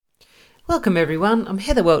Welcome everyone, I'm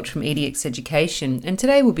Heather Welch from EDX Education and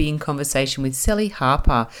today we'll be in conversation with Sally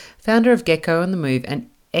Harper, founder of Gecko on the Move and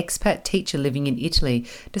expat teacher living in Italy,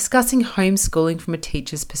 discussing homeschooling from a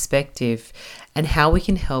teacher's perspective and how we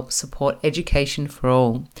can help support education for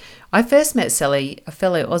all. I first met Sally, a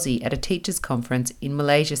fellow Aussie, at a teachers conference in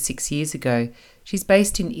Malaysia 6 years ago. She's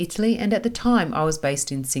based in Italy and at the time I was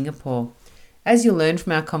based in Singapore. As you'll learn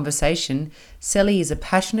from our conversation, Sally is a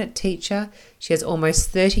passionate teacher. She has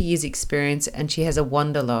almost 30 years experience and she has a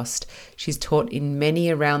wanderlust. She's taught in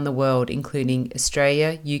many around the world, including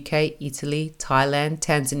Australia, UK, Italy, Thailand,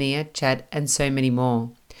 Tanzania, Chad, and so many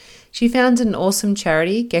more. She founded an awesome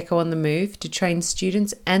charity, Gecko on the Move, to train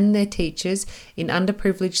students and their teachers in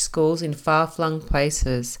underprivileged schools in far-flung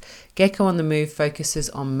places. Gecko on the Move focuses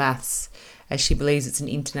on maths, as she believes it's an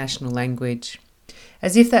international language.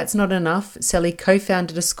 As if that's not enough, Sally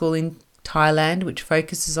co-founded a school in Thailand which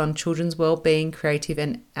focuses on children's well-being, creative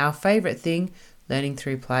and our favourite thing, learning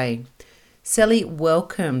through play. Sally,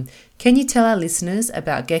 welcome. Can you tell our listeners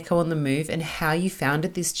about Gecko on the Move and how you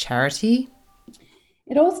founded this charity?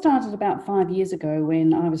 It all started about 5 years ago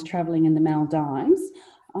when I was travelling in the Maldives.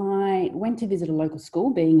 I went to visit a local school.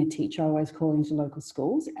 Being a teacher, I always call into local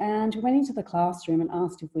schools, and we went into the classroom and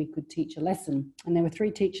asked if we could teach a lesson. And there were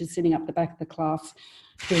three teachers sitting up the back of the class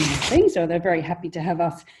doing nothing, so they're very happy to have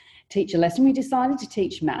us teach a lesson. We decided to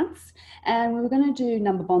teach maths, and we were going to do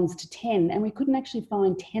number bonds to 10, and we couldn't actually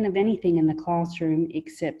find 10 of anything in the classroom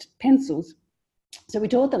except pencils. So we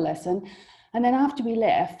taught the lesson. And then after we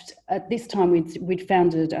left, at this time we'd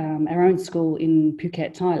founded our own school in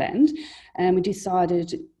Phuket, Thailand, and we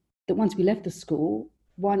decided that once we left the school,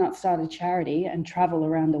 why not start a charity and travel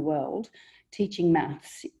around the world teaching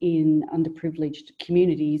maths in underprivileged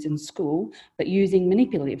communities in school, but using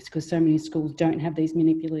manipulatives because so many schools don't have these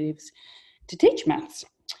manipulatives to teach maths.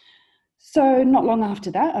 So not long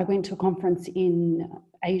after that, I went to a conference in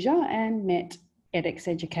Asia and met edX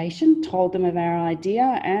Education, told them of our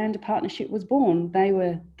idea, and a partnership was born. They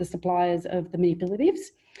were the suppliers of the manipulatives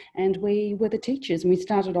and we were the teachers. And we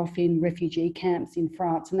started off in refugee camps in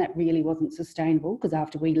France, and that really wasn't sustainable because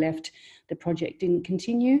after we left, the project didn't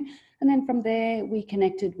continue. And then from there, we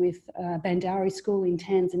connected with Bandari School in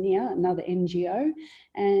Tanzania, another NGO,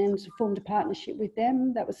 and formed a partnership with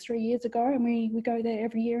them. That was 3 years ago, and we go there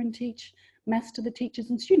every year and teach maths to the teachers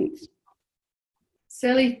and students.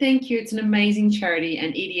 Sally, thank you. It's an amazing charity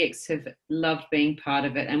and EDX have loved being part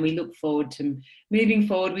of it and we look forward to moving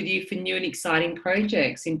forward with you for new and exciting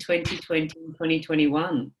projects in 2020 and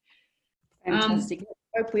 2021. Fantastic.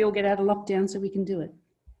 Hope we all get out of lockdown so we can do it.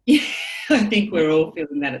 Yeah, I think we're all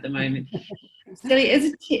feeling that at the moment. Sally,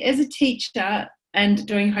 as a teacher and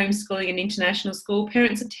doing homeschooling in international school,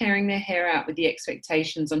 parents are tearing their hair out with the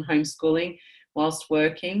expectations on homeschooling whilst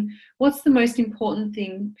working. What's the most important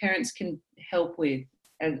thing parents can help with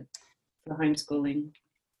for homeschooling?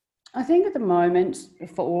 I think at the moment,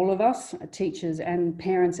 for all of us, teachers and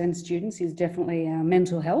parents and students, is definitely our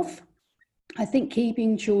mental health. I think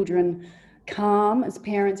keeping children calm as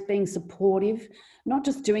parents, being supportive, not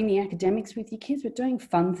just doing the academics with your kids, but doing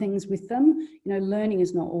fun things with them. You know, learning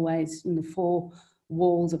is not always in the four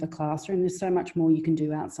walls of a classroom. There's so much more you can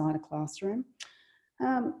do outside a classroom.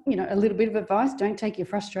 A little bit of advice: don't take your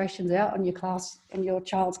frustrations out on your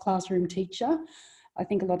child's classroom teacher. I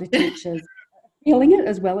think a lot of teachers are feeling it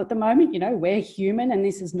as well at the moment. You know, we're human and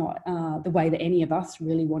this is not the way that any of us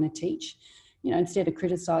really want to teach. You know, instead of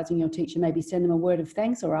criticising your teacher, maybe send them a word of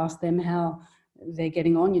thanks or ask them how they're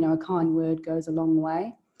getting on. You know, a kind word goes a long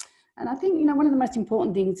way. And I think, one of the most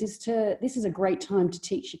important things is this is a great time to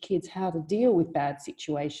teach your kids how to deal with bad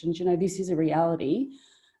situations. You know, this is a reality.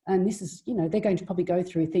 And this is, they're going to probably go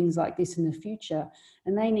through things like this in the future.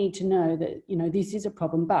 And they need to know that, this is a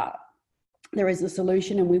problem, but there is a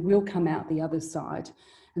solution and we will come out the other side.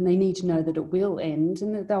 And they need to know that it will end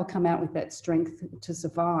and that they'll come out with that strength to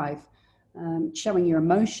survive. Showing your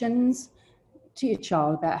emotions to your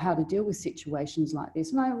child about how to deal with situations like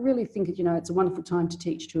this. And I really think, it's a wonderful time to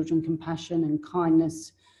teach children compassion and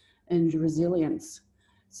kindness and resilience.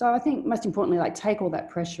 So I think most importantly, take all that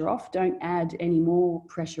pressure off. Don't add any more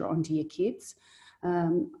pressure onto your kids.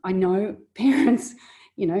 I know parents,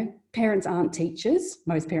 parents aren't teachers.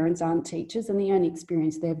 Most parents aren't teachers, and the only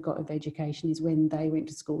experience they've got of education is when they went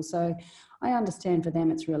to school. So I understand for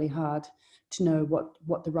them it's really hard to know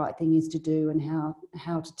what the right thing is to do and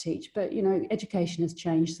how to teach. But, education has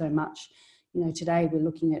changed so much. Today we're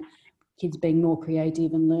looking at kids being more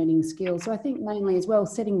creative and learning skills. So I think mainly as well,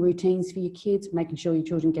 setting routines for your kids, making sure your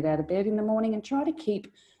children get out of bed in the morning and try to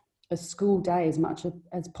keep a school day as much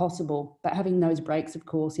as possible, but having those breaks, of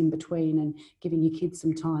course, in between and giving your kids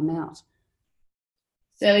some time out.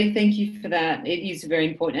 Sally, thank you for that. It is very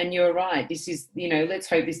important. And you're right. This is, let's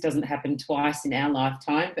hope this doesn't happen twice in our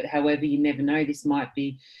lifetime. But however, you never know. This might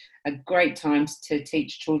be a great time to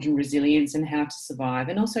teach children resilience and how to survive,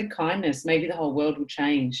 and also kindness. Maybe the whole world will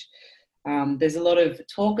change. There's a lot of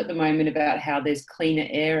talk at the moment about how there's cleaner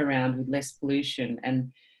air around with less pollution.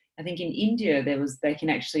 And I think in India, they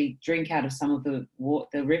can actually drink out of some of the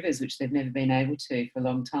rivers, which they've never been able to for a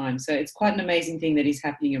long time. So it's quite an amazing thing that is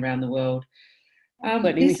happening around the world.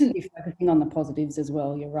 But we should be focusing on the positives as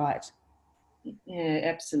well. You're right. Yeah,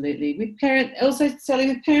 absolutely. Sally,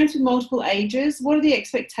 with parents with multiple ages, what are the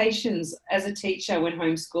expectations as a teacher when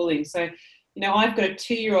homeschooling? So, I've got a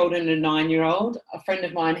 2-year-old and a 9-year-old. A friend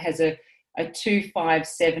of mine has a 2, 5,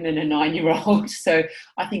 7 and a 9-year-old. So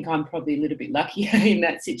I think I'm probably a little bit luckier in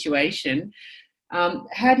that situation.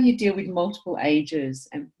 How do you deal with multiple ages,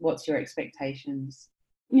 and what's your expectations?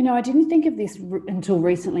 I didn't think of this until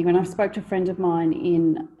recently when I spoke to a friend of mine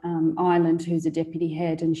in Ireland who's a deputy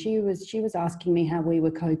head, and she was asking me how we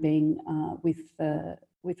were coping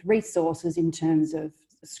with resources in terms of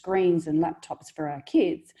screens and laptops for our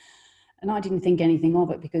kids. And I didn't think anything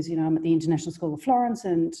of it because, I'm at the International School of Florence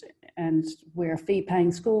and we're a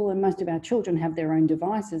fee-paying school and most of our children have their own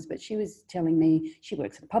devices. But she was telling me she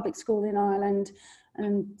works at a public school in Ireland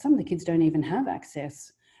and some of the kids don't even have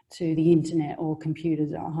access to the internet or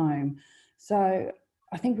computers at home. So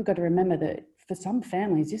I think we've got to remember that for some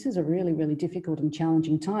families, this is a really, really difficult and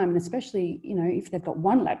challenging time. And especially, if they've got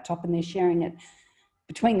one laptop and they're sharing it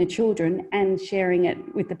between the children and sharing it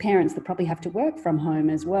with the parents that probably have to work from home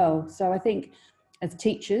as well. So I think as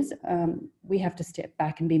teachers, we have to step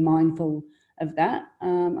back and be mindful of that.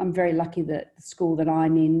 I'm very lucky that the school that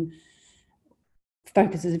I'm in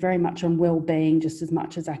focuses very much on well-being just as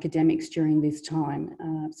much as academics during this time.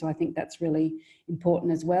 So I think that's really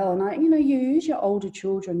important as well. And you use your older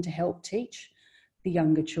children to help teach the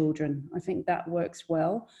younger children. I think that works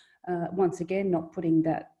well. Once again, not putting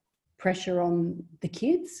that pressure on the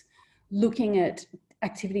kids, looking at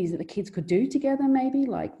activities that the kids could do together, maybe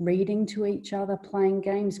like reading to each other, playing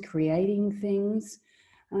games, creating things.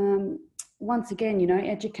 Once again,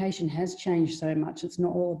 education has changed so much. It's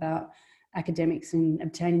not all about academics and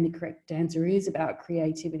obtaining the correct answer. Is about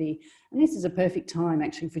creativity. And this is a perfect time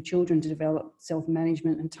actually for children to develop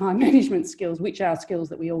self-management and time management skills, which are skills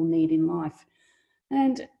that we all need in life.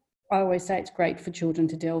 And I always say it's great for children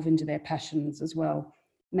to delve into their passions as well.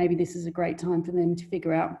 Maybe this is a great time for them to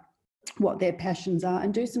figure out what their passions are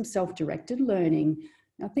and do some self-directed learning.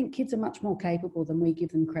 I think kids are much more capable than we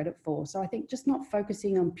give them credit for. So I think just not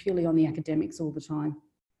focusing purely on the academics all the time.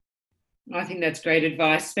 I think that's great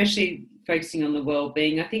advice, especially focusing on the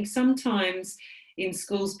well-being. I think sometimes in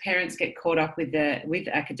schools, parents get caught up with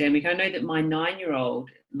academic. I know that my 9-year-old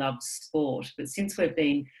loves sport, but since we've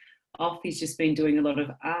been off, he's just been doing a lot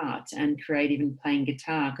of art and creative and playing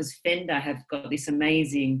guitar, because Fender have got this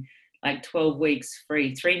amazing 12 weeks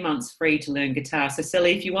free, 3 months free to learn guitar. So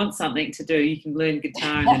Sally, if you want something to do, you can learn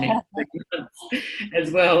guitar in the next 3 months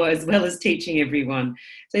as well as teaching everyone.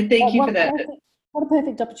 So thank you for that. What a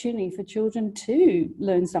perfect opportunity for children to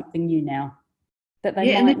learn something new now that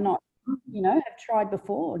they might not, have tried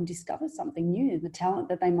before, and discover something new, the talent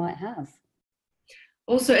that they might have.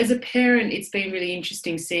 Also, as a parent, it's been really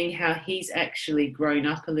interesting seeing how he's actually grown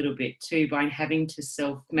up a little bit too by having to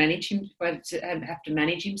self-manage have to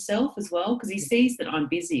manage himself as well, because he sees that I'm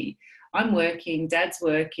busy. I'm working, Dad's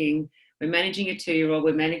working, we're managing a 2-year-old,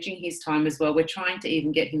 we're managing his time as well. We're trying to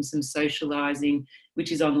even get him some socialising,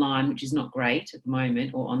 which is online, which is not great at the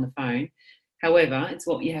moment, or on the phone. However, it's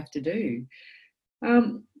what you have to do.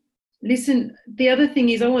 Listen, the other thing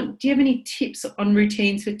is, do you have any tips on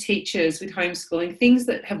routines for teachers with homeschooling, things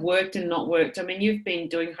that have worked and not worked? I mean, you've been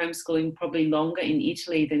doing homeschooling probably longer in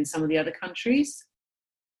Italy than some of the other countries.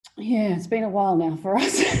 Yeah, it's been a while now for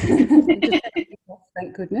us.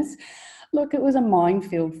 Thank goodness. Look, it was a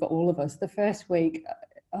minefield for all of us. The first week,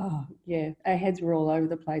 our heads were all over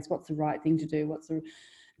the place. What's the right thing to do? What's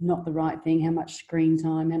not the right thing? How much screen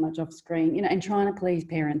time? How much off screen? And trying to please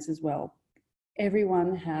parents as well.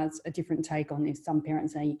 Everyone has a different take on this. Some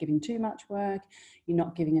parents say you're giving too much work, you're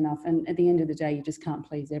not giving enough. And at the end of the day, you just can't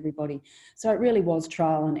please everybody. So it really was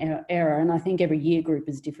trial and error. And I think every year group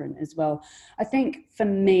is different as well. I think for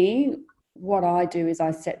me, what I do is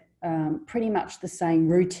I set pretty much the same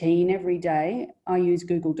routine every day. I use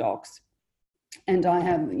Google Docs. And I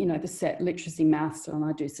have, the set literacy, maths, and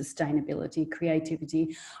I do sustainability,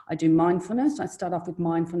 creativity. I do mindfulness. I start off with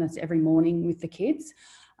mindfulness every morning with the kids.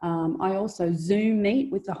 I also Zoom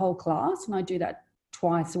meet with the whole class, and I do that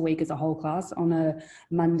twice a week as a whole class on a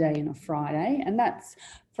Monday and a Friday. And that's,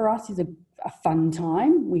 for us, is a fun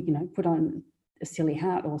time. We, put on a silly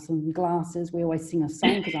hat or some glasses. We always sing a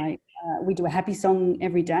song because we do a happy song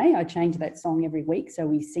every day. I change that song every week. So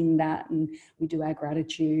we sing that and we do our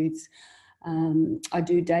gratitudes. I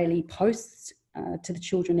do daily posts to the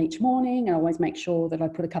children each morning. I always make sure that I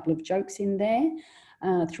put a couple of jokes in there.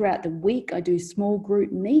 Throughout the week, I do small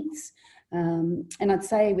group meets. And I'd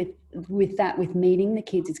say with meeting the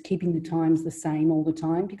kids, it's keeping the times the same all the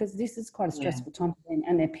time, because this is quite a stressful time for them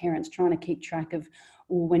and their parents, trying to keep track of,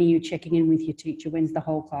 well, when are you checking in with your teacher? When's the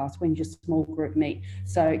whole class? When's your small group meet?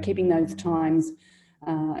 So keeping those times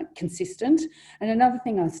consistent. And another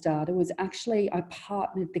thing I started was actually I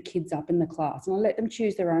partnered the kids up in the class, and I let them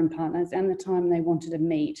choose their own partners and the time they wanted to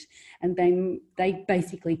meet. And then they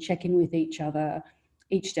basically check in with each other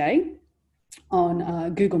each day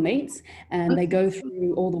on Google Meets, and they go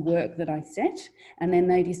through all the work that I set, and then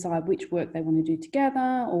they decide which work they want to do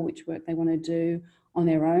together or which work they want to do on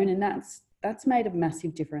their own. And that's made a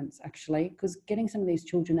massive difference, actually, because getting some of these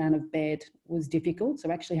children out of bed was difficult.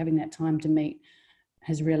 So actually having that time to meet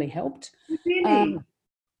has really helped. Really?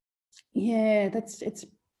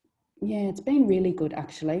 It's been really good,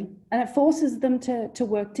 actually. And it forces them to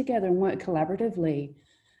work together and work collaboratively.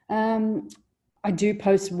 I do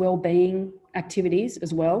post wellbeing activities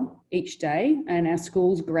as well each day, and our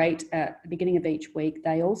school's great at the beginning of each week.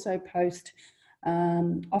 They also post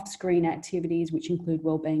off-screen activities, which include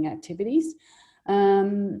wellbeing activities,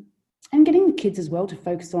 and getting the kids as well to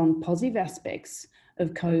focus on positive aspects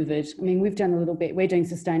of COVID. I mean, we've done a little bit, we're doing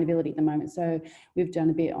sustainability at the moment, so we've done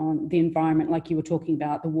a bit on the environment, like you were talking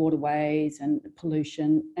about, the waterways and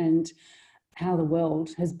pollution, and how the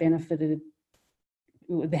world has benefited,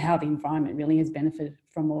 how the environment really has benefited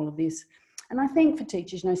from all of this. And I think for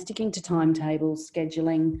teachers, sticking to timetables,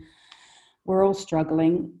 scheduling, we're all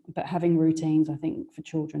struggling, but having routines, I think, for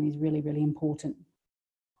children is really, really important.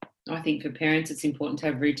 I think for parents, it's important to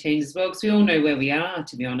have routines as well, because we all know where we are,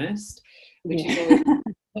 to be honest, which is always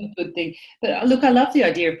a good thing. But look, I love the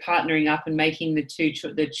idea of partnering up and making the students,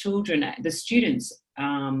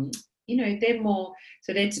 they're more,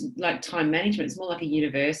 so they're like time management. It's more like a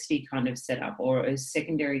university kind of setup or a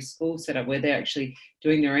secondary school setup where they're actually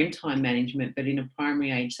doing their own time management, but in a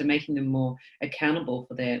primary age. So making them more accountable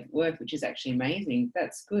for their work, which is actually amazing.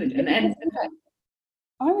 That's good. And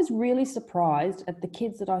I was really surprised at the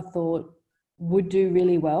kids that I thought would do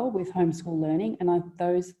really well with homeschool learning, and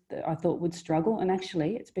those that I thought would struggle. And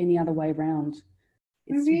actually, it's been the other way around.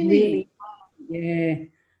 It's really yeah.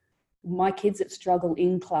 My kids that struggle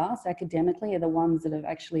in class academically are the ones that have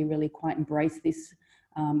actually really quite embraced this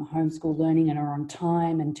homeschool learning and are on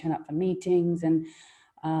time and turn up for meetings. And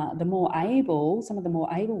some of the more able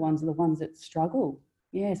ones are the ones that struggle.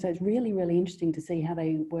 Yeah, so it's really, really interesting to see how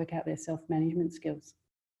they work out their self-management skills.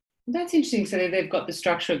 That's interesting. So they've got the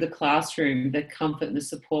structure of the classroom, the comfort and the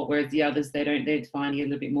support, whereas the others, they're finding it a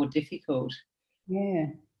little bit more difficult. Yeah,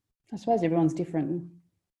 I suppose everyone's different.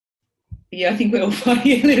 Yeah, I think we're all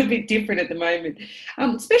finding it a little bit different at the moment,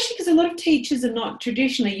 especially because a lot of teachers are not,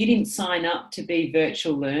 traditionally, you didn't sign up to be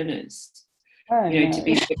virtual learners. No. To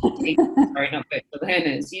be not virtual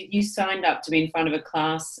learners. You signed up to be in front of a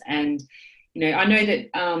class, and I know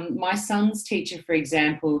that my son's teacher, for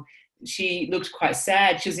example, she looked quite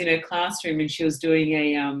sad. She was in her classroom and she was doing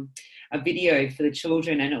a video for the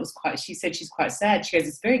children, and she said she's quite sad. She goes,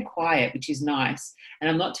 it's very quiet, which is nice, and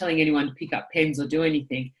I'm not telling anyone to pick up pens or do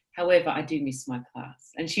anything. However, I do miss my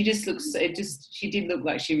class. And she did look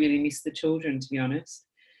like she really missed the children, to be honest.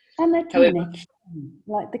 And the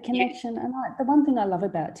connection, and the one thing I love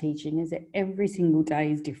about teaching is that every single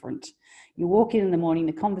day is different. You walk in the morning,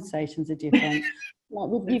 the conversations are different.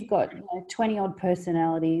 You've got 20 odd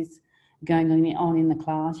personalities going on in the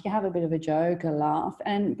class. You have a bit of a joke, a laugh,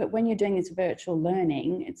 but when you're doing this virtual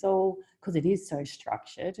learning, it's all, because it is so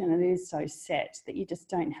structured and it is so set, that you just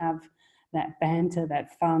don't have that banter,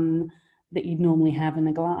 that fun that you'd normally have in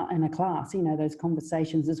a class, those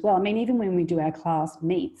conversations as well. I mean, even when we do our class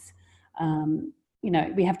meets,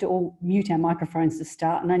 we have to all mute our microphones to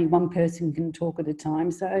start, and only one person can talk at a time.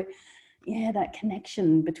 So, yeah, that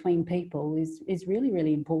connection between people is really,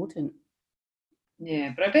 really important.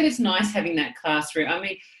 Yeah, but I bet it's nice having that classroom. I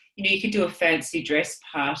mean, you could do a fancy dress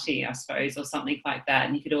party, I suppose, or something like that,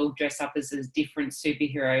 and you could all dress up as a different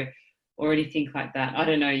superhero or anything like that. I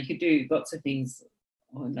don't know. You could do lots of things.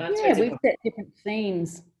 We've set different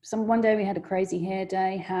themes. One day we had a crazy hair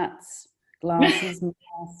day, hats, glasses,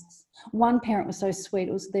 masks. One parent was so sweet.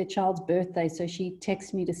 It was their child's birthday, so she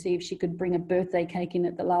texted me to see if she could bring a birthday cake in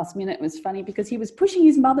at the last minute. It was funny because he was pushing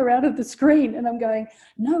his mother out of the screen, and I'm going,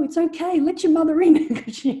 no, it's okay. Let your mother in.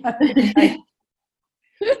 Because she had a cake.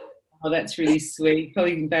 Oh, that's really sweet.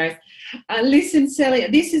 Probably embarrassed. Listen, Sally,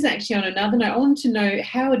 this is actually on another note. I want to know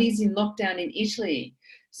how it is in lockdown in Italy.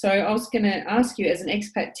 So I was going to ask you, as an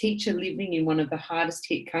expat teacher living in one of the hardest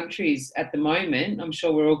hit countries at the moment, I'm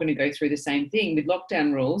sure we're all going to go through the same thing with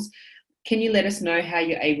lockdown rules. Can you let us know how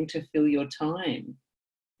you're able to fill your time?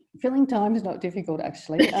 Filling time is not difficult,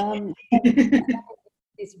 actually.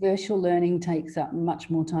 This virtual learning takes up much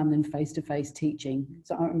more time than face-to-face teaching.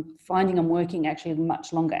 So I'm finding I'm working actually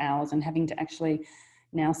much longer hours and having to actually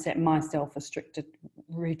now set myself a stricter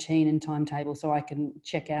routine and timetable so I can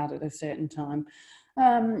check out at a certain time.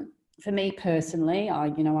 For me personally,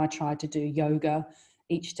 I try to do yoga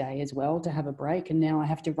each day as well to have a break, and now I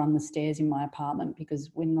have to run the stairs in my apartment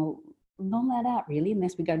because we're not allowed out really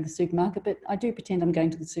unless we go to the supermarket, but I do pretend I'm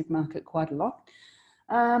going to the supermarket quite a lot.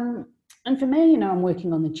 And for me, I'm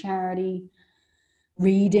working on the charity,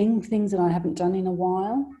 reading things that I haven't done in a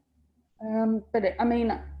while.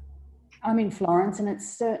 I'm in Florence and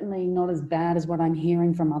it's certainly not as bad as what I'm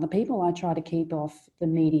hearing from other people. I try to keep off the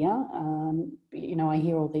media. I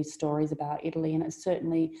hear all these stories about Italy and it's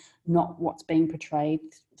certainly not what's being portrayed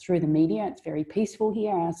through the media. It's very peaceful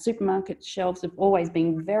here. Our supermarket shelves have always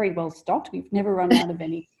been very well stocked. We've never run out of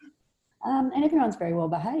any. And everyone's very well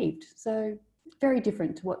behaved. So very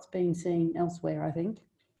different to what's been seen elsewhere, I think.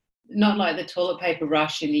 Not like the toilet paper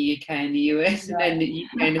rush in the UK and the US and the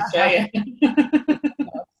UK and Australia.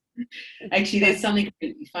 Actually, there's something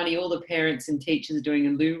really funny. All the parents and teachers are doing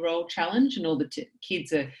a loo roll challenge, and all the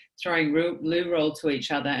kids are throwing loo roll to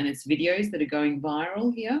each other, and it's videos that are going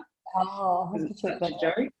viral here. Oh, it's such a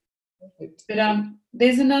joke. But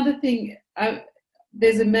there's another thing.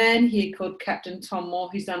 There's a man here called Captain Tom Moore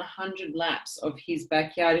who's done 100 laps of his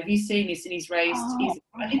backyard. Have you seen this? And he's raised.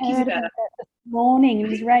 I think he's about. This morning,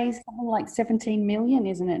 he's raised something like 17 million,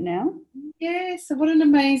 isn't it now? Yeah. So what an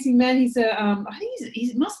amazing man! He's a. I think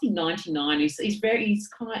he must be 99. He's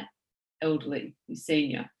quite elderly. He's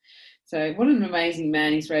senior. So what an amazing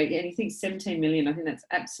man he's raised, and he thinks 17 million. I think that's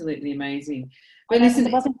absolutely amazing. But listen,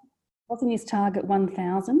 wasn't his target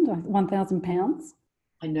 1,000 pounds?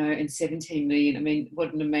 I know, and 17 million. I mean,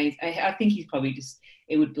 what an amazing. I think he's probably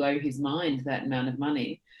it would blow his mind, that amount of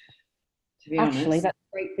money, to be honest. Actually, that's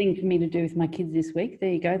a great thing for me to do with my kids this week.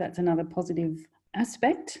 There you go. That's another positive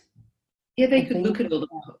aspect. Yeah, they could look at all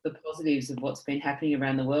the positives of what's been happening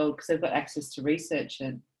around the world because they've got access to research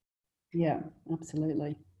it. Yeah,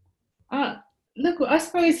 absolutely. Look, I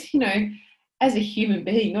suppose, as a human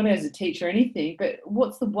being, not as a teacher or anything, but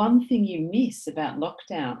what's the one thing you miss about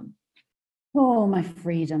lockdown? Oh, my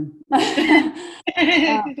freedom. But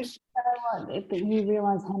you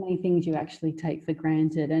realise how many things you actually take for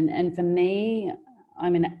granted. And for me,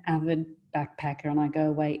 I'm an avid backpacker and I go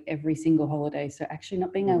away every single holiday. So actually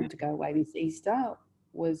not being able to go away this Easter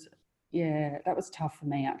was, that was tough for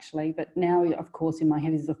me actually. But now, of course, in my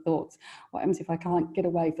head is the thoughts, what happens if I can't get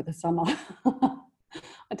away for the summer?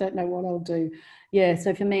 I don't know what I'll do. Yeah,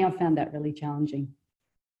 so for me, I found that really challenging.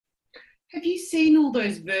 Have you seen all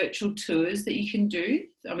those virtual tours that you can do?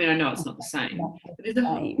 I mean, I know it's not the same.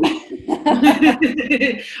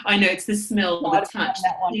 I know it's the smell, the touch,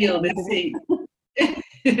 the feel, the see.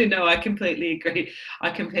 No, I completely agree.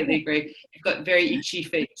 You've got very itchy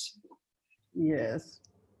feet. Yes.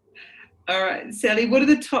 All right, Sally, what are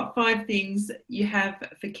the top 5 things you have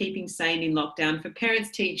for keeping sane in lockdown for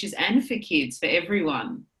parents, teachers, and for kids, for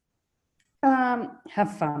everyone?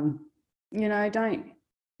 Have fun. Don't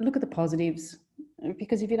look at the positives,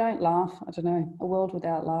 because if you don't laugh, I don't know, a world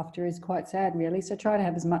without laughter is quite sad, really. So try to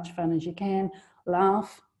have as much fun as you can.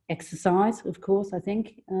 Laugh, exercise, of course, I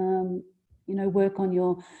think. Work on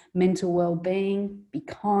your mental well-being, be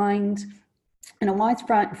kind. And a wise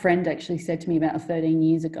friend actually said to me about 13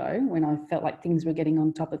 years ago when I felt like things were getting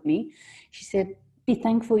on top of me, she said, be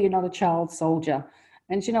thankful you're not a child soldier.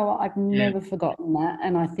 And you know what? I've never forgotten that.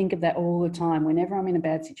 And I think of that all the time. Whenever I'm in a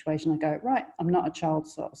bad situation, I go, right, I'm not a child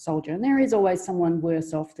soldier. And there is always someone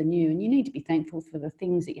worse off than you. And you need to be thankful for the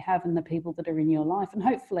things that you have and the people that are in your life. And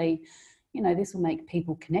hopefully, this will make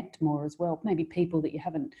people connect more as well. Maybe people that you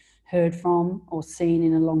haven't heard from or seen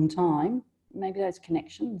in a long time. Maybe those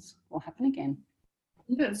connections will happen again.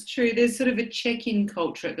 That's true. There's sort of a check-in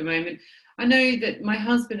culture at the moment. I know that my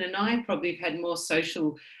husband and I probably have had more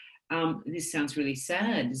social, this sounds really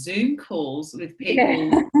sad, Zoom calls with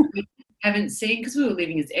people we haven't seen because we were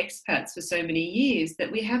living as expats for so many years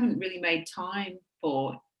that we haven't really made time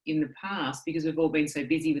for in the past because we've all been so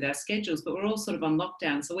busy with our schedules, but we're all sort of on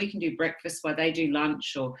lockdown, so we can do breakfast while they do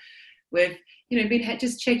lunch, or we've been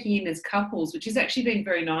just checking in as couples, which has actually been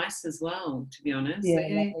very nice as well, to be honest. Yeah,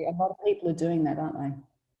 a lot of people are doing that, aren't they?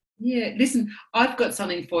 Yeah, listen, I've got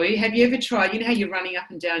something for you. Have you ever tried, you know how you're running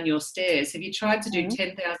up and down your stairs? Have you tried to do Mm.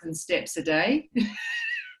 10,000 steps a day?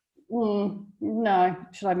 No,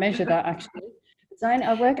 should I measure that actually? So I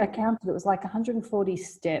counted, it was like 140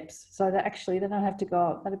 steps. So that actually, then I'd have to go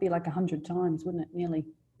up, that'd be like 100 times, wouldn't it? Nearly.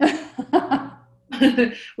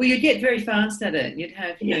 Well, you'd get very fast at it. You'd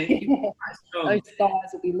have, you'd be Yeah, quite strong. those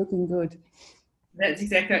thighs will be looking good. That's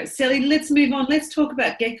exactly right. Sally, let's move on. Let's talk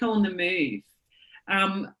about Gecko on the Move.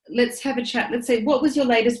 Let's have a chat. Let's say, what was your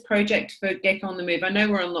latest project for Gecko on the Move? I know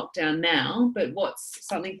we're on lockdown now, but what's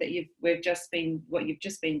something that you've just finished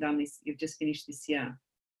this year?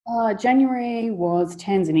 January was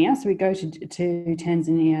Tanzania, so we go to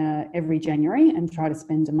Tanzania every January and try to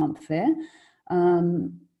spend a month there.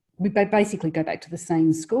 We basically go back to the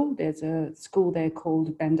same school. There's a school there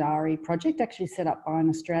called Bandari Project, actually set up by an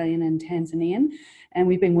Australian and Tanzanian, and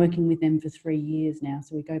we've been working with them for 3 years now.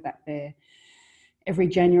 So we go back there every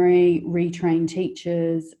January, retrain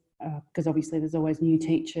teachers, because obviously there's always new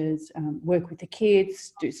teachers, work with the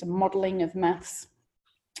kids, do some modelling of maths,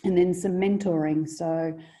 and then some mentoring.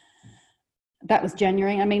 So that was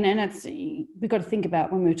January. I mean, and we've got to think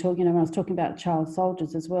about when we were talking, when I was talking about child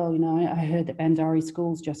soldiers as well, I heard that Bandari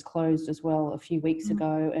schools just closed as well a few weeks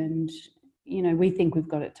ago. And, we think we've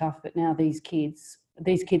got it tough, but now these kids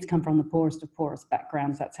come from the poorest of poorest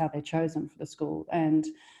backgrounds. That's how they're chosen for the school. And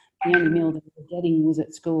the only meal that they're getting was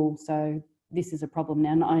at school. So this is a problem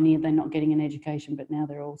now. Not only are they not getting an education, but now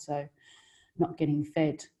they're also not getting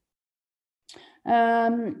fed.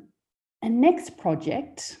 And next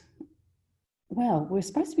project, well, we're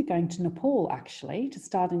supposed to be going to Nepal actually to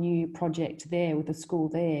start a new project there with a school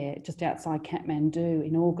there just outside Kathmandu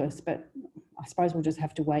in August, but I suppose we'll just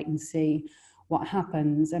have to wait and see what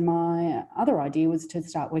happens. And my other idea was to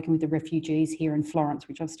start working with the refugees here in Florence,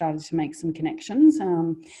 which I've started to make some connections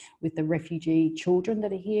with the refugee children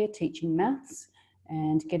that are here teaching maths,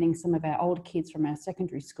 and getting some of our older kids from our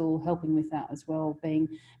secondary school helping with that as well, being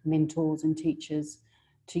mentors and teachers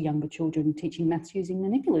to younger children, teaching maths using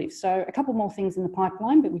manipulatives. So a couple more things in the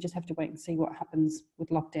pipeline, but we just have to wait and see what happens with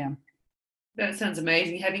lockdown. That sounds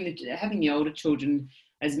amazing, having the older children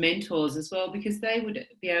as mentors as well, because they would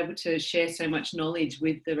be able to share so much knowledge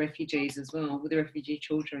with the refugees as well, with the refugee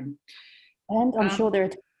children. And I'm sure they're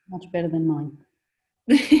much better than mine.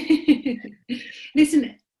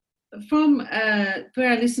 Listen, for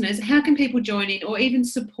our listeners, how can people join in or even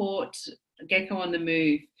support Gecko on the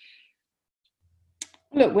Move?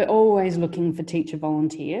 Look, we're always looking for teacher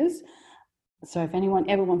volunteers. So if anyone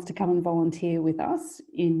ever wants to come and volunteer with us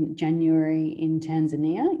in January in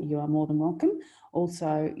Tanzania, you are more than welcome.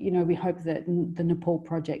 Also, we hope that the Nepal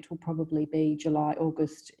project will probably be July,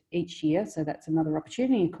 August each year. So that's another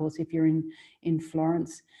opportunity. Of course, if you're in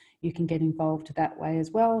Florence, you can get involved that way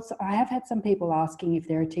as well. So I have had some people asking if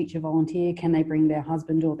they're a teacher volunteer, can they bring their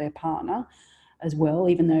husband or their partner as well,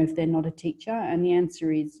 even though if they're not a teacher? And the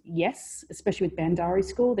answer is yes, especially with Bandari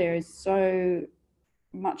School. There is so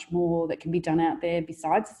much more that can be done out there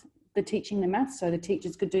besides the teaching the maths. So the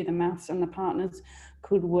teachers could do the maths and the partners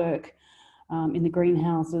could work in the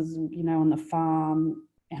greenhouses, on the farm,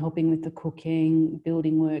 helping with the cooking,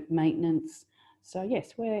 building work, maintenance. So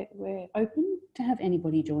yes, we're open to have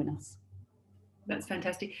anybody join us. That's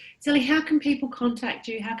fantastic. Sally, how can people contact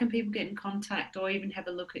you? How can people get in contact or even have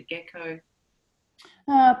a look at Gecko?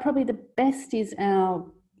 Probably the best is our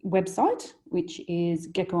website, which is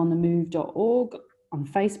geckoonthemove.org. On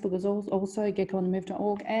Facebook is also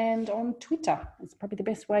geckoonthemove.org, and on Twitter. It's probably the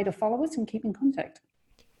best way to follow us and keep in contact.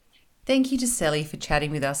 Thank you to Sally for chatting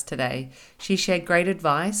with us today. She shared great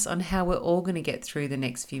advice on how we're all going to get through the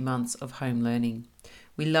next few months of home learning.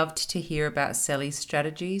 We loved to hear about Sally's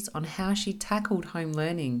strategies on how she tackled home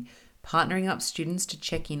learning, partnering up students to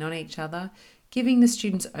check in on each other, giving the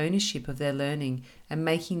students ownership of their learning and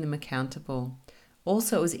making them accountable.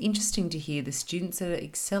 Also, it was interesting to hear the students that are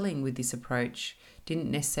excelling with this approach didn't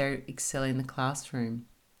necessarily excel in the classroom.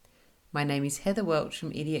 My name is Heather Welch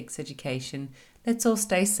from EDX Education. Let's all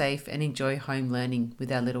stay safe and enjoy home learning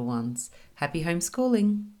with our little ones. Happy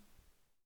homeschooling!